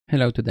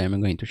Hello, today I'm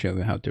going to show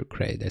you how to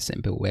create a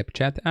simple web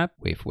chat app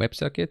with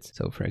WebSockets.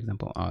 So for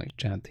example, I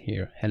chat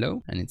here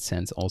hello, and it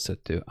sends also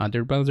to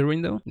other browser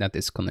window that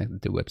is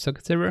connected to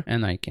WebSocket server,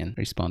 and I can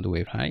respond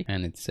with hi,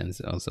 and it sends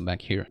also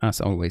back here.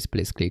 As always,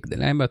 please click the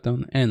like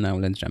button, and now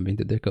let's jump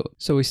into the code.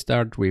 So we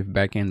start with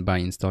Backend by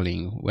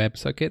installing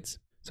WebSockets.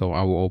 So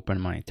I will open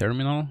my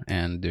terminal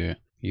and do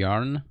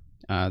yarn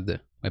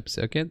add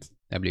WebSockets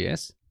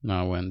ws.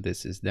 Now when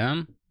this is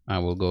done, I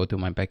will go to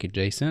my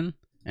package.json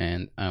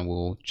and I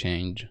will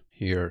change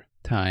here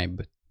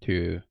type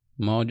to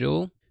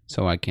module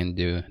so I can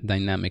do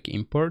dynamic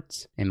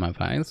imports in my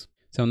files.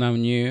 So now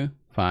new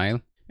file,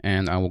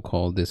 and I will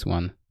call this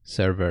one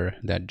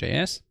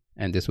server.js,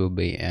 and this will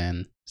be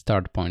an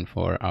start point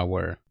for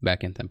our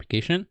backend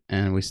application.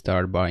 And we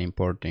start by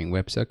importing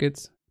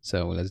WebSockets.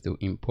 So let's do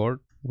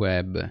import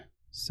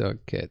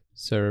WebSocket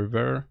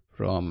server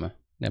from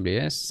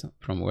AWS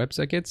from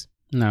WebSockets.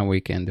 Now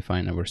we can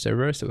define our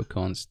server. So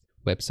const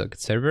WebSocket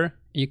server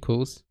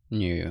equals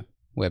new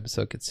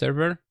WebSocket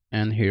server,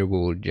 and here we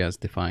will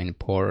just define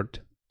port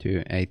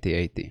to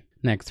 8080.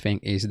 Next thing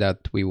is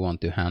that we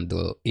want to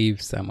handle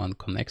if someone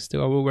connects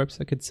to our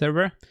WebSocket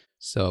server.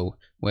 So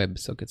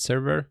WebSocket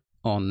server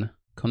on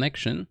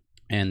connection,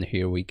 and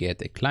here we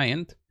get a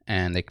client,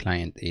 and the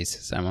client is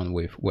someone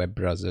with web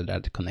browser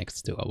that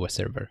connects to our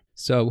server.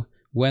 So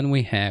when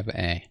we have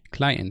a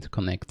client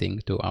connecting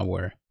to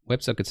our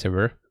WebSocket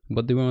server,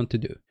 what do we want to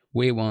do?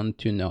 We want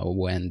to know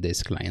when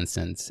this client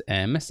sends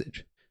a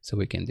message. So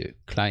we can do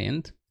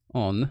client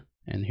on,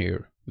 and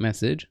here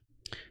message,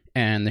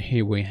 and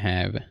here we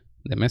have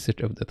the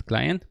message of that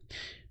client,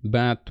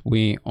 but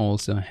we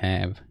also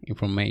have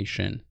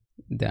information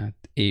that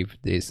if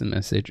this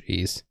message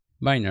is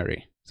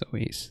binary. So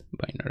is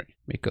binary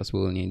because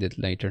we'll need it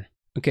later.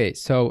 Okay,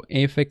 so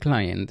if a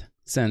client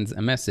sends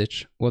a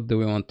message, what do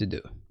we want to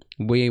do?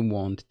 We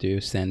want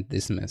to send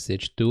this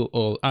message to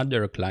all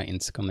other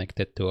clients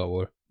connected to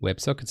our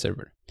WebSocket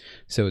server.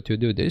 So to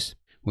do this,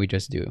 we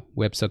just do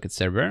WebSocket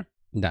server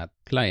dot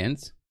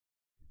clients,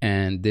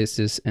 and this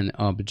is an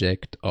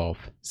object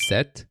of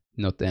set,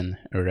 not an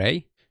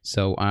array.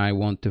 So I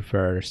want to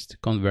first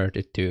convert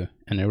it to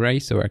an array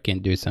so I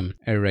can do some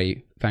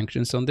array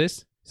functions on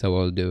this. So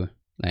I'll do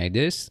like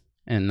this,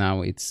 and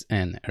now it's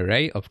an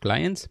array of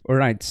clients. All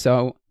right,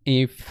 so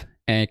if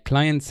a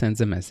client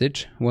sends a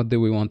message, what do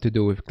we want to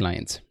do with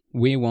clients?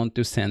 We want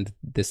to send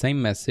the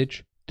same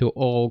message to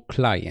all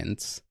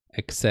clients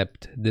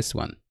except this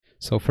one.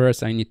 So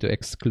first I need to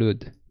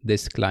exclude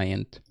this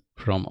client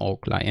from all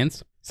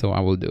clients. So I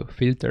will do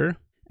filter,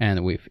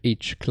 and with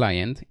each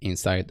client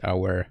inside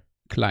our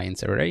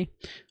clients array,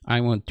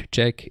 I want to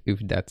check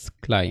if that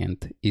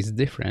client is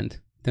different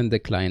than the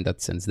client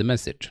that sends the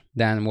message.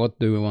 Then what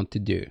do we want to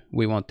do?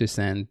 We want to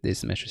send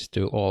this message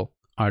to all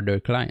other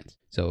clients.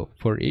 So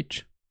for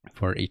each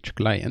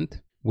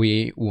client,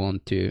 we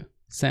want to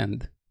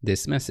send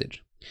this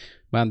message.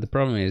 But the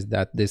problem is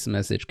that this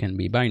message can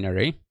be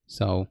binary.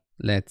 So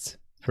let's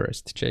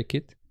first check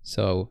it.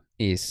 So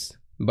is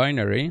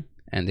binary,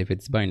 and if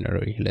it's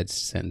binary, let's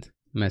send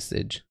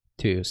message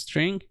to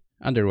string,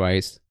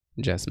 otherwise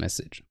just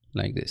message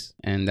like this.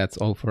 And that's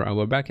all for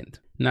our backend.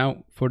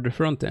 Now for the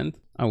front end,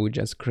 I will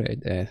just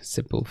create a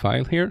simple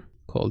file here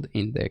called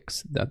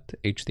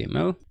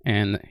index.html,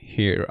 and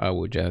here I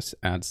will just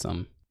add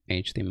some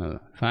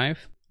HTML5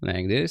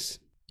 like this.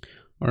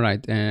 All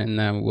right, and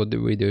now what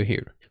do we do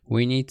here?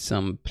 We need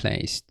some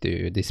place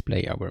to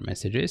display our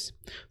messages.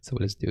 So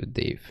let's do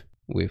div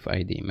with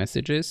ID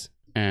messages,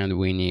 and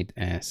we need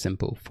a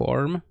simple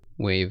form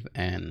with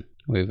an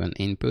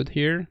input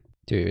here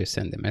to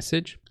send a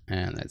message.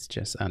 And let's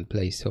just add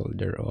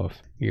placeholder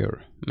of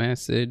your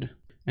message,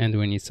 and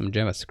we need some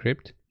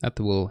JavaScript that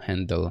will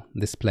handle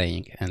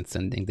displaying and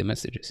sending the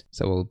messages.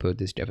 So we'll put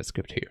this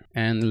JavaScript here,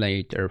 and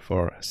later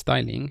for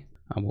styling,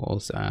 I will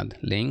also add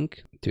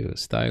link to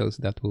styles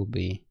that will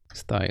be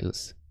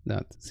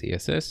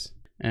styles.css,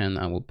 and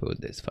I will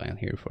put this file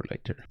here for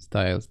later,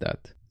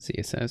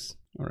 styles.css.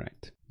 All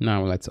right,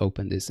 now let's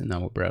open this in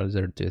our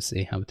browser to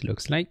see how it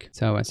looks like.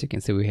 So as you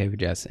can see, we have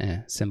just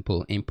a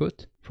simple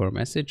input for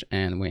message,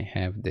 and we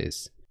have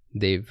this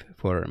div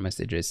for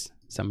messages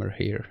somewhere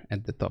here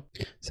at the top.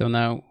 So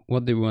now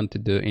what do we want to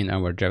do in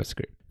our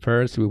JavaScript?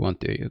 First, we want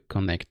to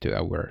connect to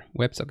our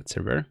WebSocket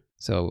server.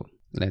 So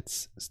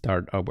let's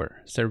start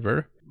our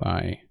server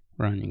by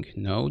running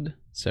node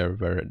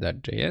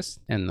server.js,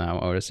 and now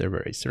our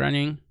server is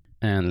running.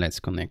 And let's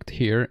connect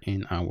here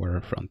in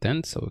our front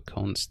end. So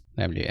const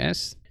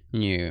ws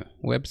new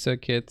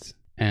WebSocket,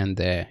 and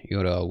the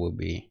URL will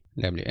be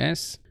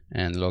ws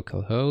and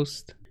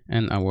localhost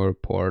and our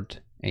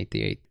port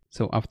 88.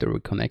 So after we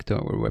connect to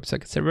our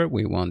WebSocket server,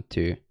 we want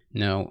to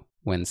know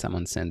when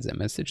someone sends a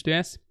message to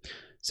us.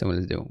 So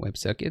let's do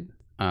WebSocket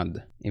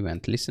add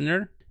event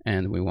listener,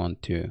 and we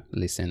want to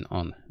listen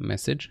on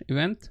message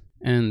event,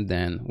 and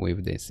then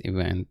with this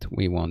event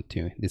we want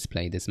to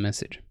display this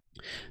message.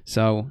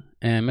 So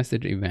a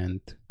message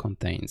event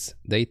contains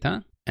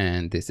data,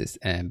 and this is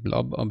a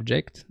blob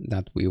object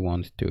that we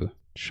want to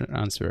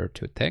transfer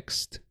to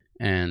text,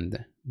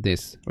 and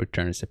this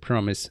returns a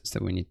promise, so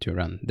we need to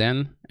run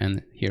then,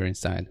 and here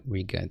inside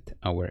we get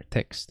our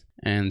text.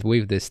 And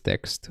with this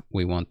text,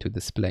 we want to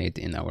display it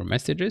in our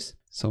messages.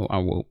 So I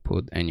will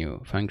put a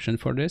new function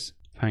for this,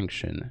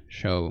 function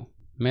show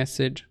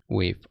message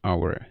with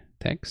our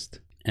text.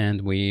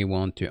 And we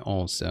want to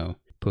also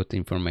put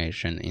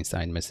information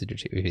inside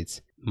messages if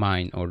it's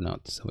mine or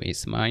not. So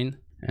it's mine,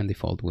 and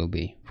default will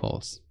be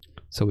false.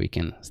 So we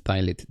can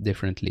style it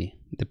differently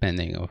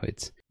depending if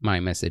it's my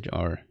message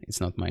or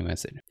it's not my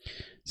message.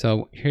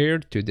 So here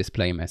to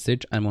display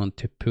message, I want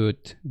to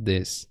put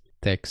this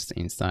text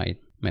inside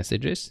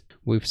messages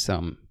with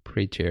some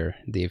prettier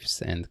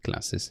divs and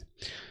classes.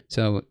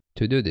 So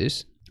to do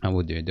this, I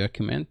will do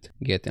document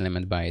get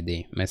element by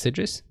ID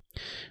messages,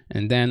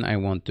 and then I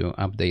want to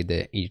update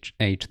the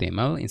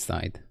HTML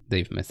inside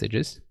div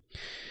messages,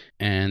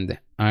 and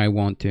I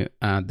want to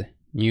add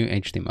new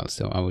HTML.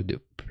 So I will do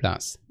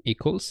plus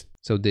equals.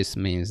 So this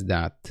means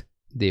that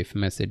div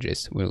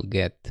messages will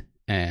get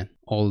an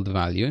old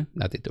value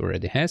that it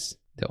already has,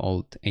 the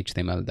old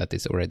HTML that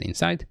is already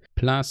inside,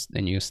 plus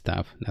the new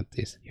stuff that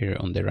is here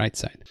on the right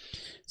side.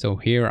 So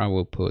here I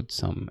will put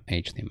some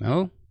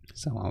HTML,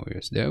 so I will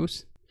use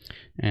those.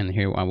 And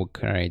here I will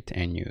create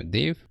a new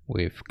div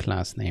with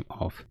class name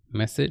of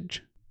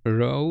message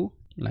row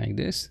like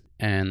this.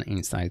 And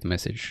inside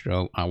message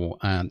row, I will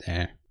add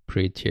a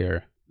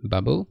prettier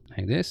bubble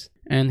like this.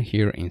 And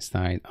here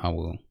inside, I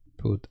will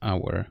put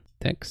our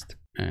text,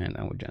 and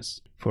I will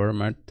just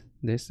format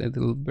this a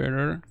little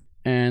better.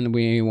 And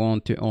we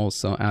want to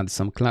also add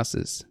some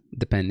classes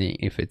depending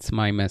if it's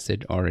my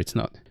message or it's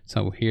not.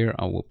 So here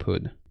I will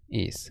put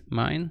is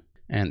mine,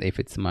 and if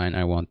it's mine,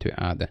 I want to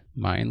add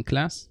mine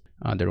class.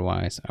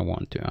 Otherwise, I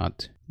want to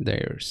add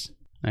theirs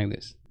like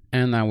this.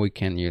 And now we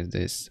can use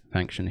this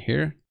function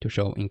here to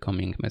show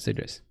incoming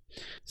messages.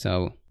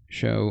 So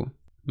show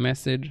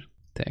message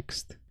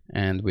text,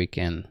 and we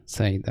can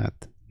say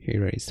that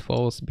here is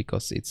false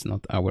because it's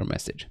not our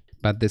message,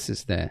 but this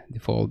is the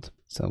default,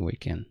 so we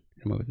can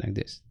remove it like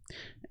this.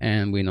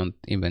 And we don't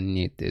even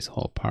need this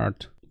whole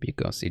part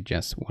because it's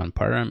just one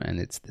param and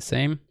it's the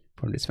same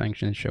for this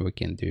function, so we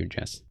can do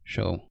just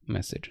show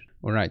message.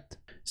 All right,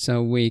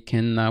 so we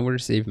can now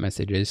receive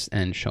messages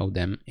and show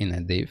them in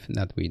a div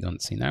that we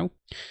don't see now.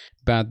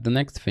 But the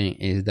next thing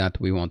is that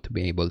we want to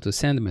be able to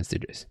send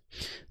messages.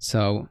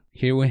 So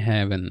here we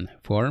have a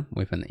form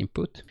with an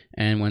input,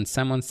 and when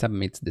someone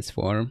submits this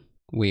form,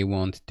 we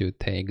want to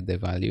take the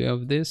value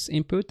of this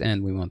input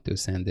and we want to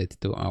send it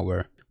to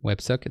our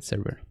WebSocket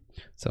server.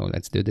 So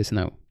let's do this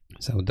now.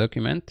 So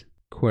document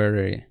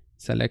query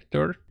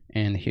selector,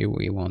 and here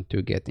we want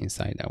to get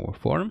inside our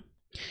form,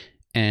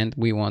 and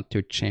we want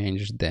to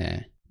change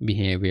the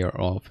behavior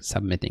of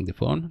submitting the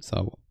form.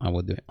 So I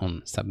will do it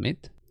on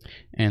submit,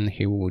 and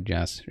here we'll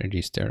just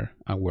register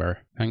our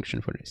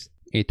function for this.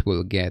 It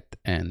will get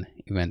an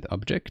event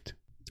object,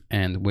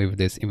 and with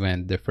this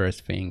event, the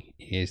first thing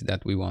is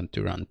that we want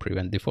to run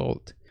prevent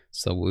default.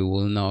 So we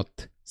will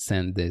not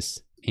send this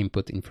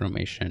input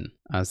information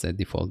as a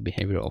default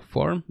behavior of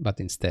form, but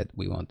instead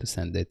we want to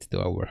send it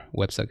to our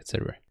WebSocket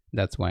server.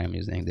 That's why I'm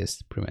using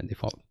this prevent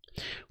default.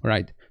 All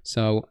right,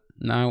 so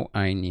now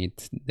I need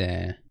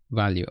the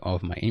value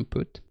of my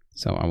input.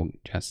 So I will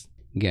just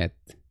get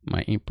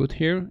my input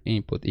here,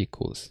 input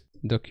equals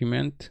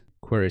document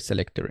query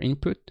selector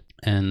input.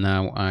 And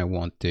now I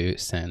want to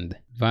send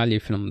value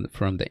from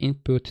the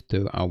input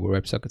to our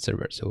WebSocket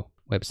server. So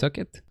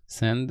WebSocket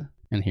send,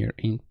 and here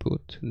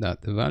input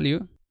that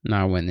value.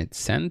 Now when it's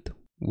sent,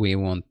 we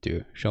want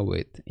to show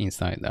it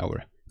inside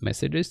our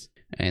messages,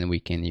 and we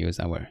can use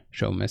our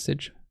show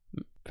message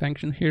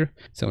function here.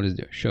 So let's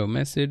do show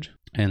message,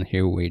 and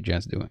here we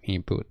just do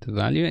input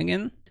value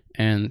again,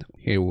 and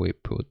here we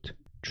put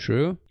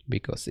true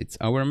because it's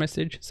our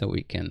message, so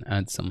we can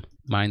add some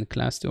mine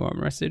class to our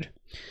message.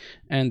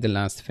 And the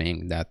last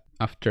thing, that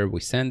after we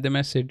send the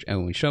message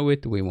and we show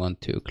it, we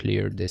want to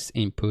clear this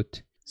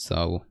input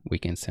so we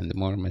can send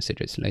more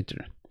messages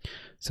later.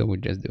 So we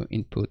just do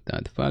input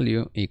that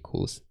value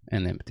equals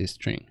an empty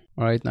string.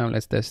 All right, now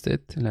let's test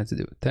it. Let's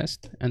do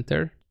test,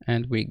 enter,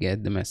 and we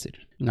get the message.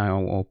 Now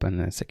I'll open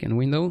a second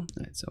window.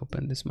 Let's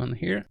open this one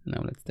here.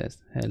 Now let's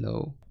test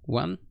hello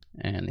one,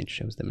 and it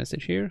shows the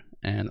message here,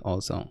 and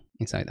also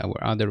inside our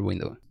other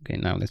window. Okay,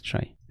 now let's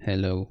try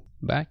hello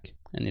back,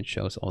 and it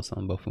shows also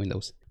on both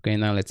windows. Okay,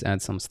 now let's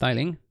add some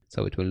styling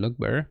so it will look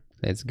better.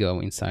 Let's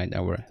go inside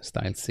our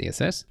style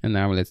CSS, and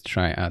now let's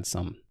try add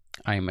some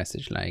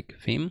iMessage like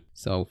theme.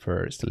 So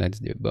first let's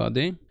do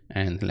body,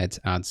 and let's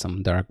add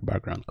some dark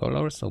background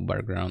color. So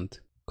background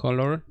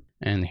color,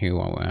 and here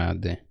I will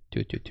add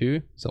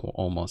 222, so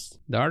almost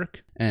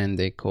dark, and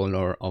the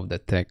color of the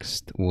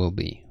text will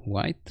be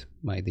white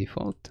by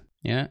default.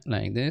 Yeah,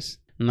 like this.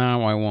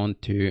 Now I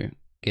want to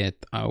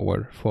get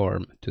our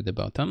form to the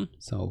bottom.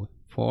 So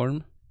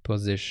form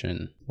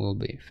position will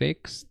be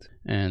fixed,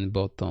 and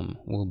bottom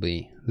will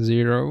be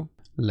 0,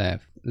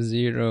 left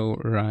 0,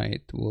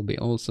 right will be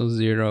also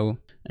 0,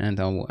 and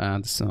I will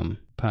add some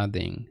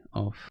padding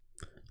of,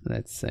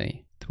 let's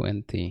say,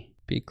 20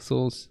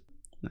 pixels.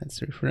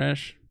 Let's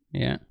refresh.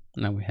 Yeah,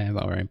 Now we have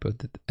our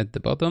input at the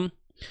bottom.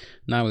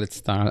 Now let's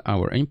style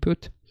our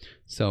input.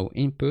 So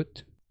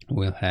input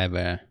will have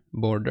a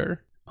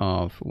border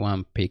of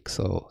 1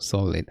 pixel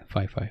solid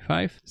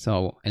 555,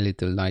 so a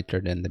little lighter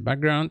than the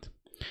background,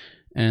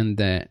 and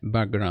the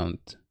background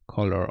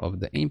color of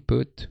the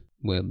input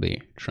will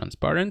be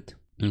transparent.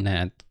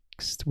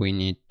 Next we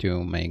need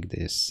to make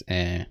this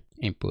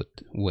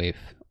input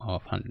width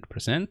of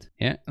 100%,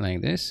 yeah,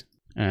 like this.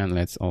 And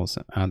let's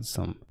also add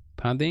some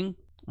padding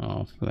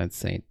of, let's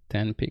say,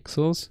 10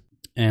 pixels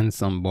and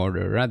some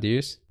border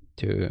radius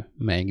to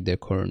make the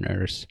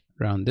corners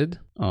rounded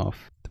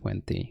of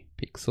 20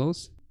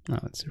 pixels. Now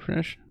let's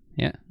refresh.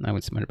 Yeah, now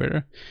it's much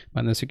better.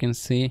 But as you can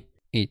see,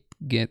 it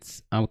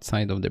gets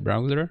outside of the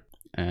browser,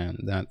 and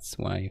that's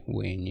why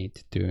we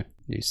need to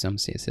do some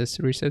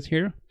CSS reset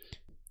here.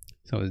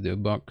 So let's do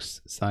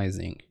box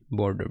sizing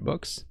border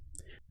box,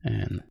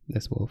 and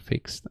this will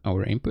fix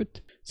our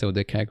input. So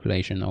the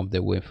calculation of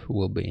the width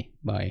will be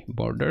by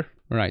border.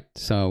 Right,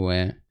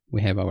 so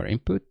we have our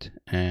input,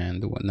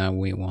 and now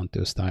we want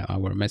to style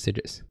our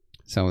messages.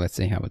 So let's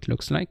see how it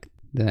looks like.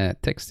 The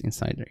text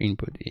inside the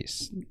input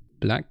is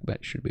black, but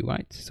it should be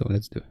white. So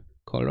let's do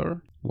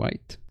color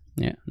white.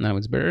 Yeah, now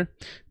it's better.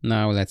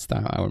 Now let's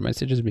style our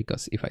messages,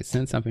 because if I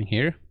send something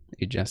here,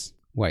 it's just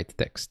white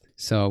text.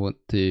 So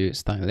to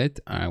style it,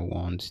 I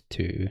want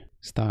to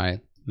style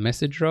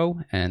message row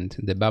and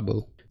the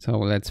bubble. So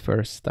let's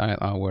first style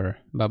our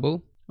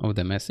bubble of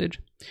the message,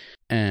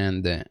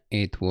 and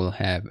it will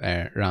have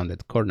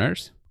rounded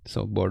corners.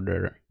 So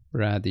border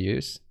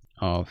radius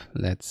of,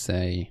 let's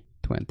say,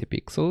 20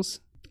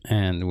 pixels.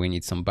 And we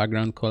need some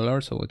background color,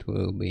 so it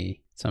will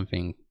be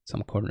something,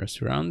 some corners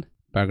around.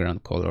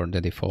 Background color, the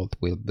default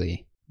will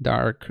be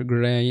dark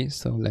gray,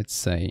 so let's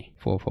say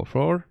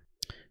 444.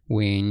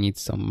 We need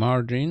some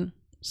margin,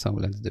 so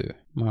let's do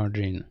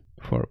margin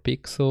 4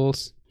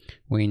 pixels.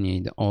 We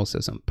need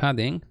also some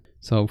padding,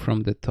 so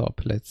from the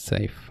top, let's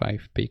say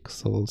 5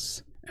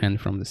 pixels,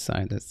 and from the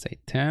side, let's say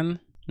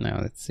 10. Now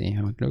let's see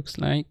how it looks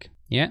like.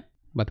 Yeah,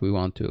 but we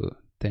want to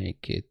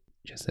take it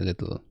just a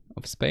little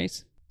of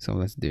space. So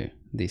let's do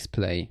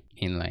display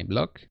inline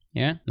block.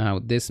 Yeah, now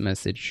this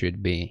message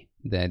should be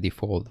the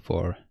default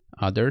for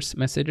others'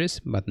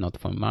 messages, but not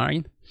for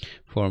mine.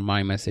 For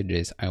my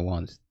messages, I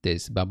want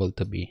this bubble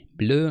to be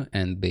blue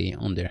and be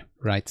on the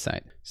right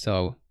side.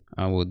 So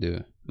I will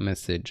do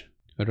message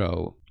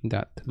row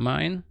dot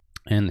mine,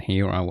 and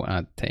here I will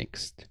add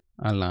text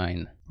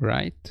align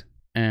right,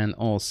 and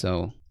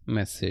also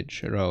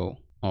message row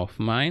of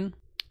mine.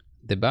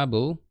 The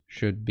bubble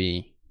should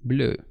be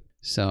blue.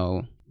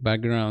 So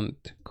background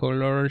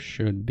color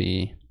should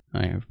be,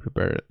 I have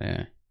prepared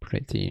a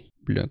pretty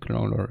blue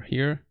color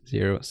here,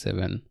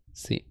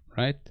 07C,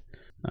 right?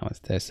 Now let's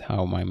test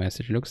how my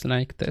message looks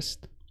like,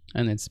 test,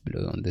 and it's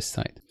blue on this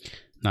side.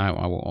 Now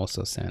I will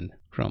also send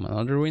from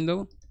another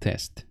window,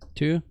 test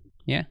 2,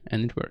 yeah,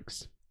 and it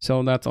works.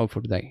 So that's all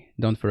for today.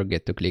 Don't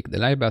forget to click the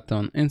like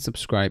button and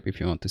subscribe if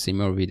you want to see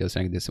more videos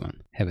like this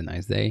one. Have a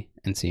nice day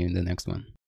and see you in the next one.